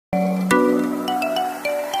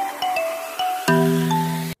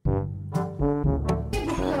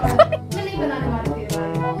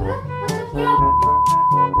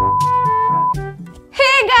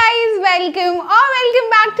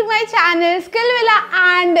my channel Skillvilla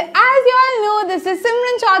and as you all know this is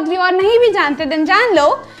SimranChaudhary और नहीं भी जानते दिन जान लो।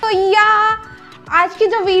 तो या आज की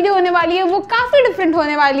जो वीडियो होने वाली है वो काफ़ी डिफरेंट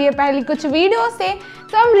होने वाली है पहली कुछ वीडियो से।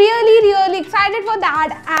 So I'm really excited for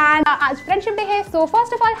that and आज फ्रेंडशिप डे है। So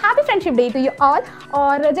first of all happy friendship day to you all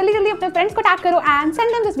और जल्दी अपने फ्रेंड्स को टैग करो and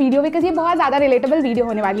send them this video because ये बहुत ज़्यादा relatable वीडियो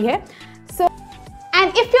होने वाली है। So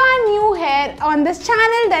and if you are new here on this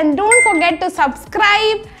channel then don't forget to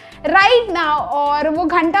subscribe right now और वो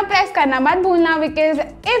घंटा प्रेस करना मत भूलना because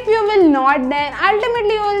if you will not then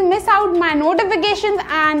ultimately you will miss out my notifications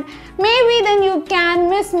and maybe then you can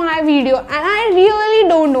miss my video and I really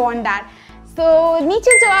don't want that. So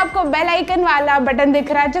नीचे जो आपको bell icon वाला button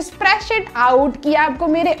दिख रहा है just press it out कि आपको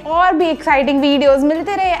मेरे और भी exciting videos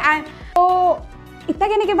मिलते रहे and तो इतना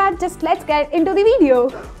कहने के बाद just let's get into the video.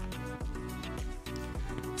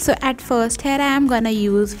 So at first here I am gonna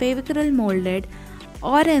use Fevicryl molded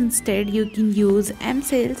or instead you can use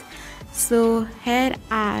M-cells. So here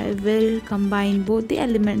I will combine both the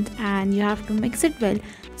elements and you have to mix it well.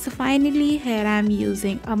 So finally here I am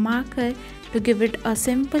using a marker to give it a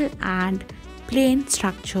simple and plain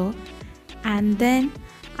structure and then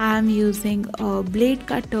I am using a blade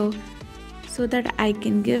cutter so that I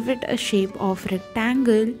can give it a shape of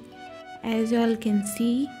rectangle as you all can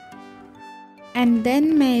see. And then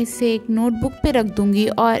मैं इसे एक notebook पे रख दूँगी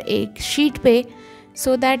और एक sheet पे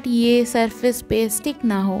so that ये सरफेस पे स्टिक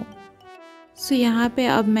ना हो। सो यहाँ पे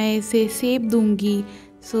अब मैं इसे शेप दूँगी।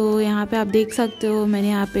 सो यहाँ पे आप देख सकते हो मैंने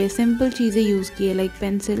यहाँ पे सिंपल चीज़ें यूज़ की है like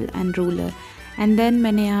pencil and ruler and then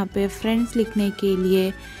मैंने यहाँ पे फ्रेंड्स लिखने के लिए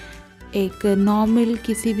एक नॉर्मल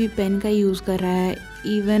किसी भी पेन का यूज़ कर रहा है।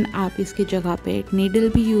 इवन आप इसकी जगह पे एक नीडल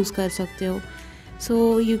भी यूज़ कर सकते हो।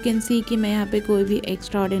 सो यू कैन सी कि मैं यहाँ पे कोई भी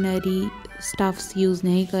एक्स्ट्राऑर्डिनरी स्टफ्स यूज़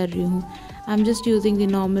नहीं कर रही हूँ। I am just using the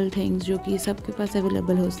normal things जो कि सबके पास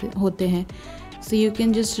अवेलेबल होते हैं। So you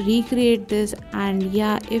can just recreate this and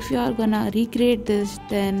या if you are gonna recreate this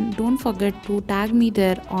then don't forget to tag me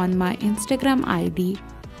there on my Instagram ID।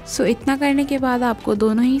 सो इतना करने के बाद आपको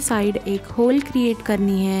दोनों ही साइड एक होल क्रिएट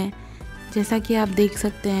करनी है। जैसा कि आप देख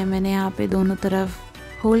सकते हैं मैंने यहाँ पे दोनों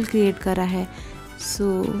तरफ होल क्रिएट करा है।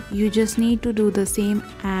 So you just need to do the same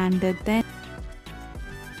and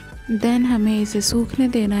then हमें इसे सूखने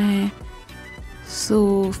देना है।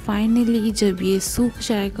 सो फाइनली जब ये सूख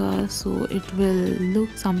जाएगा so it will look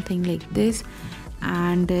something like this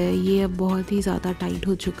and ये अब बहुत ही ज़्यादा टाइट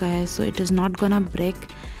हो चुका है so it is not gonna break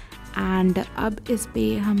and अब इस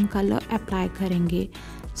पे हम कलर अप्लाई करेंगे।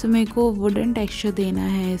 सो मेरे को वुडन टेक्सचर देना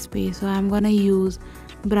है इस पे सो I am gonna use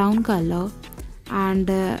brown colour and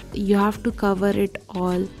you have to cover it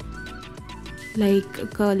all like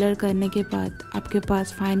colour करने के बाद आपके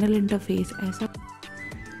पास फाइनल इंटरफेस ऐसा।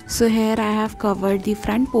 So here I have covered the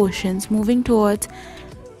front portions moving towards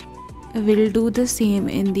will do the same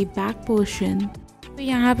in the back portion. तो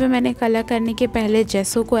यहाँ पे मैंने colour करने के पहले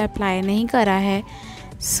जेसो को अप्लाई नहीं करा है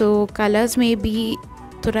सो कलर्स में भी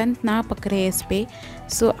तुरंत ना पकड़े इस पे।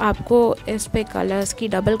 सो आपको इस पे कलर्स की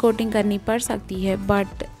डबल कोटिंग करनी पड़ सकती है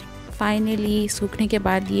बट फाइनली सूखने के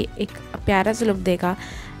बाद ये एक प्यारा सा लुक देगा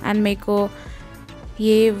एंड मेरे को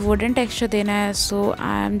ये वुडन टेक्सचर देना है। सो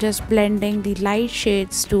I am just blending the light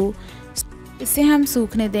shades to इसे हम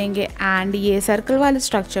सूखने देंगे एंड ये सर्कल वाले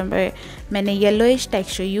स्ट्रक्चर पे मैंने येलोइश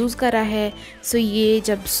टेक्सचर यूज़ करा है। सो ये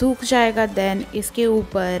जब सूख जाएगा देन इसके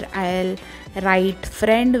ऊपर I will write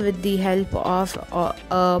friend with the help of a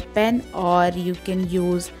pen और you can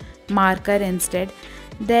use marker instead.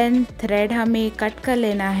 Then thread हमें कट कर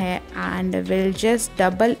लेना है and will just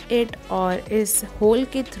double it और इस होल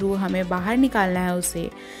के थ्रू हमें बाहर निकालना है उसे।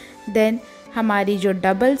 देन हमारी जो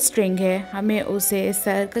डबल स्ट्रिंग है हमें उसे इस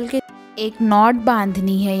सर्कल के एक नॉट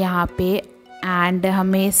बांधनी है यहाँ पे एंड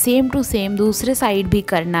हमें सेम टू सेम दूसरे साइड भी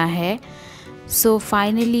करना है। सो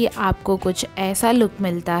फाइनली आपको कुछ ऐसा लुक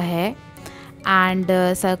मिलता है एंड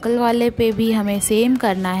सर्कल वाले पे भी हमें सेम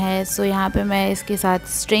करना है। सो यहाँ पे मैं इसके साथ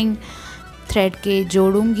स्ट्रिंग थ्रेड के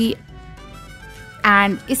जोड़ूंगी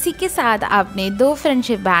एंड इसी के साथ आपने 2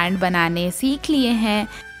 फ्रेंडशिप बैंड बनाने सीख लिए हैं।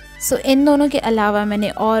 सो इन दोनों के अलावा मैंने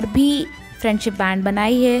और भी फ्रेंडशिप बैंड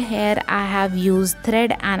बनाई है। Here I have use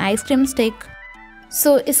thread and ice cream stick.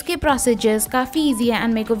 सो इसके प्रोसीजर्स काफ़ी इजी है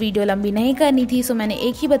एंड मेरे को वीडियो लंबी नहीं करनी थी सो मैंने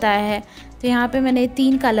एक ही बताया है। तो यहाँ पे मैंने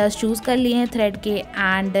 3 कलर्स चूज़ कर लिए हैं थ्रेड के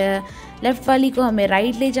एंड लेफ़्ट वाली को हमें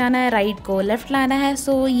राइट ले जाना है, राइट को लेफ़्ट लाना है।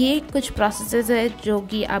 सो ये कुछ प्रोसेस है जो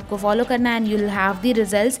कि आपको फॉलो करना है and you will have the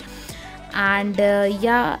results and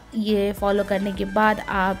या ये फॉलो करने के बाद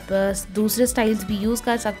आप दूसरे स्टाइल्स भी यूज़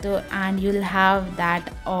कर सकते हो and you will have that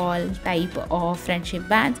all type of friendship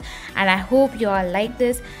bands and I hope you all like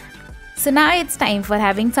this. So now it's time for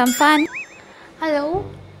having some fun. Hello.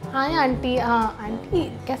 Hi aunty. हाँ आंटी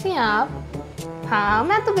कैसी हैं आप? हाँ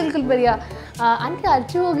मैं तो बिल्कुल बढ़िया। आंटी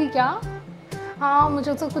अर्चू होगी क्या? हाँ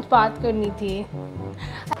मुझे उससे कुछ बात करनी थी।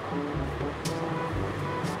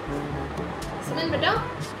 सुमन बेटा।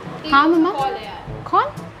 हाँ मम्मा। कॉल है यार। कौन?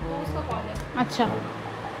 उसका कॉल है। अच्छा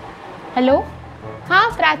हेलो। हाँ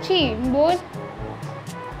प्राची बोल,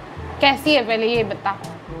 कैसी है पहले ये बता।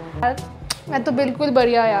 मैं तो बिल्कुल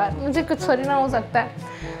बढ़िया यार, मुझे कुछ थोड़ी ना हो सकता है।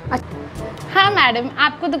 हाँ मैडम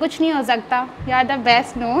आपको तो कुछ नहीं हो सकता, you are the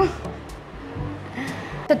best no.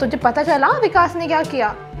 तो तुझे पता चला विकास ने क्या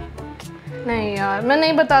किया? नहीं यार मैं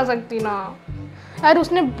नहीं बता सकती ना यार,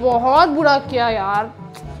 उसने बहुत बुरा किया यार,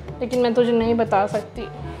 लेकिन मैं तुझे नहीं बता सकती।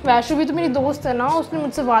 वैशु भी तो मेरी दोस्त है ना, उसने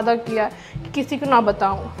मुझसे वादा किया कि किसी को ना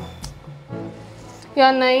बताऊं।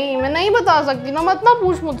 यार नहीं मैं नहीं बता सकती ना, मत ना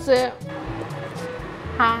पूछ मुझसे।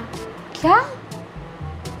 हाँ क्या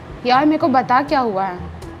यार, मेरे को बता क्या हुआ है।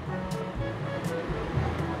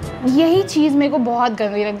 यही चीज़ मेरे को बहुत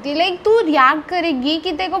गंदी लगती है। लाइक तू रिएक्ट करेगी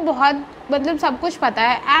कि तेरे को बहुत मतलब सब कुछ पता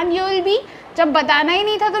है एंड यू विल बी, जब बताना ही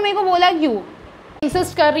नहीं था तो मेरे को बोला क्यों?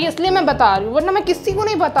 इंसिस्ट कर रही है इसलिए मैं बता रही हूँ, वरना मैं किसी को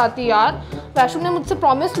नहीं बताती यार। वैशु ने मुझसे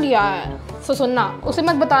प्रॉमिस लिया है, तो सुनना, उसे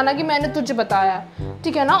मत बताना कि मैंने तुझे बताया है,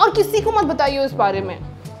 ठीक है ना? और किसी को मत बताइए इस बारे में।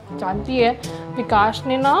 जानती है विकास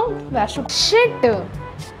ने ना Vaishu. Shit,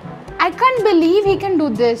 I can't believe he can do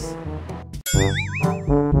this.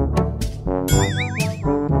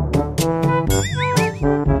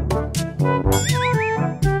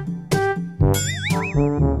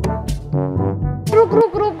 रुक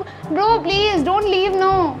रुक रुक bro, please don't leave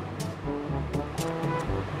no.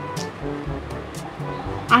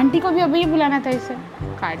 Aunty को भी अभी बुलाना था, इसे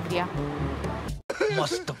काट दिया।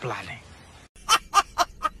 मस्त प्लान है।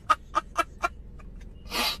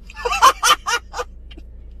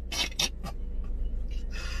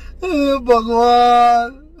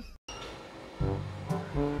 भगवान।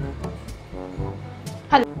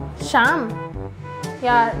 हेलो शाम,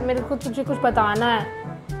 यार मेरे को तुझे कुछ बताना है।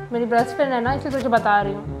 मेरी बेस्ट फ्रेंड है ना, इसलिए तुझे बता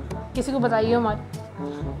रही हूँ, किसी को बताइए मत।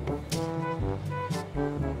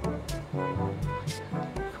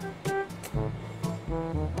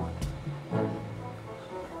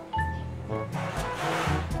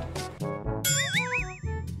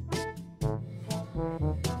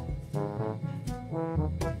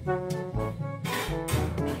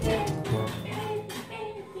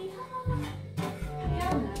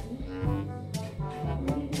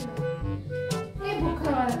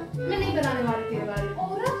 मैं नहीं बनाने वाली तेरे बारे में।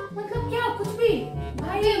 और मतलब क्या कुछ भी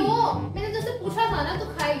भाई वो मैंने तुझसे पूछा था ना, तो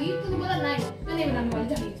खाएगी? तूने बोला नहीं, मैं नहीं बनाने वाली।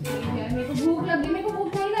 जानी यार मेरे को भूख लग गई, मेरे को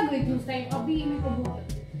भूख नहीं लग रही थी उस टाइम, अभी मेरे को भूख लग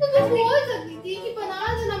गई। तो तू बोल सकती थी कि बना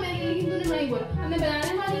देना मेरे लिए, लेकिन तूने नहीं बोला। मैं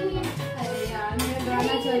बनाने वाली नहीं है। अरे यार मेरा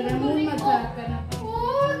गाना चल रहा है, मूड मत खराब करना। ओ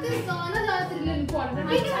तेरा गाना ज्यादा तेरे लिए इम्पोर्टेंट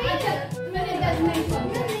है। अच्छा मैंने नहीं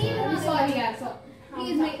सुना, सॉरी यार,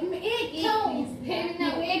 प्लीज मैं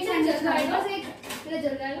एक सेंटेंस का बस एक मेरा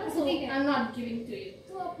जल जाएगा, सो I am not giving to you.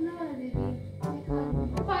 तू अपना बना दे दी।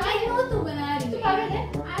 आई नो तू बना रही है, तू पागल है?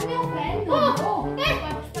 I am your friend.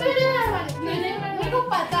 मेरे को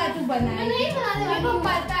पता है तू बनाएगी। नहीं बनाने वाली, मेरे को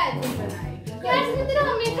पता है तू बनाएगी। यार इसमें तेरा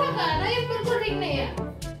हमेशा गाना ये बिल्कुल ठीक नहीं है।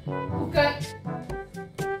 Okay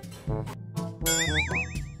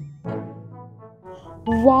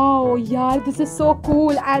Wow, yaar, this is so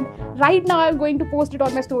cool, and right now I'm going to post it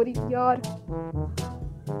on my story, yaar.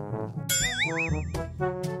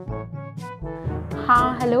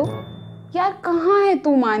 हाँ हेलो यार, कहाँ है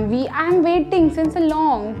तू मानवी? I am waiting since a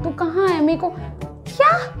long. तू कहाँ है? मेरे को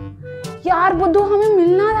क्या यार बुद्धू, हमें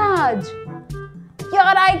मिलना था आज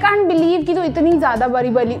यार। आई कांट बिलीव कि तू इतनी ज्यादा बड़ी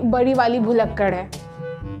वाली भुलक्कड़ है।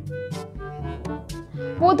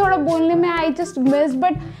 वो थोड़ा बोलने में आई जस्ट मिस,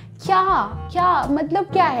 बट क्या मतलब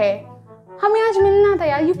क्या है? हमें आज मिलना था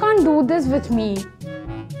यार। You can't do this with me.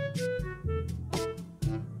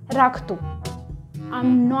 रख तू, I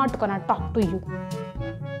am not gonna talk to you.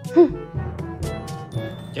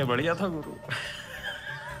 क्या बढ़िया था गुरु,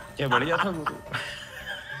 क्या बढ़िया था गुरु।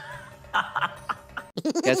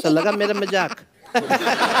 कैसा लगा मेरा मजाक?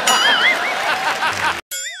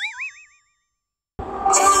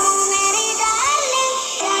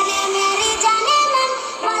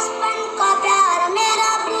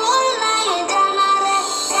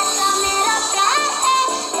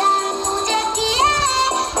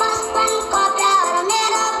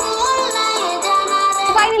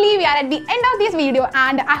 at the end of this video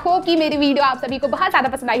and I hope कि मेरी वीडियो आप सभी को बहुत ज़्यादा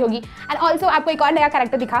पसंद आई होगी। एंड ऑल्सो आपको एक और नया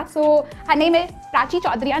कैरेक्टर दिखा। सो हर नेम है Prachi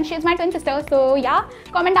Chaudhary and she is my twin sister. सो या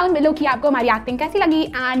कमेंट डाउन बिलो कि आपको हमारी एक्टिंग कैसी लगी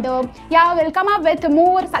एंड या will come up with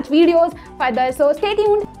more such videos further. So stay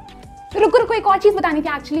tuned. रुको एक और चीज़ बतानी थी।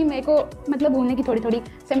 एक्चुअली मेरे को मतलब भूलने की थोड़ी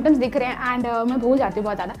सिम्टम्स दिख रहे हैं एंड मैं भूल जाती हूँ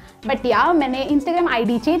बहुत ज़्यादा। बट या मैंने इंस्टाग्राम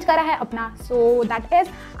ID चेंज करा है अपना, so that is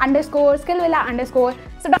 _Skillvilla_।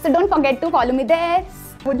 So don't forget to follow me there.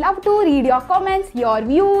 Would love to read your comments, your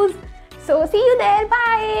views. So C you there,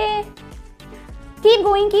 bye. Keep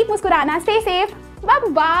going, keep मुस्कुराना, stay safe, bye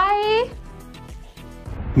bye.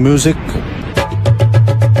 Music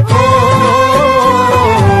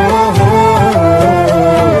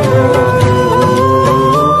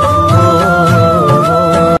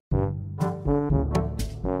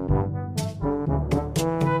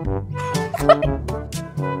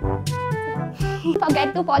Forget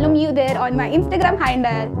to follow me there on my Instagram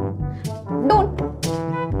handle.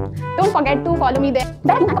 Don't forget to follow me there.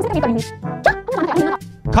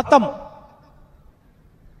 खत्म।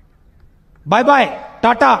 Bye bye,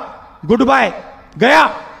 Tata, good bye, गया।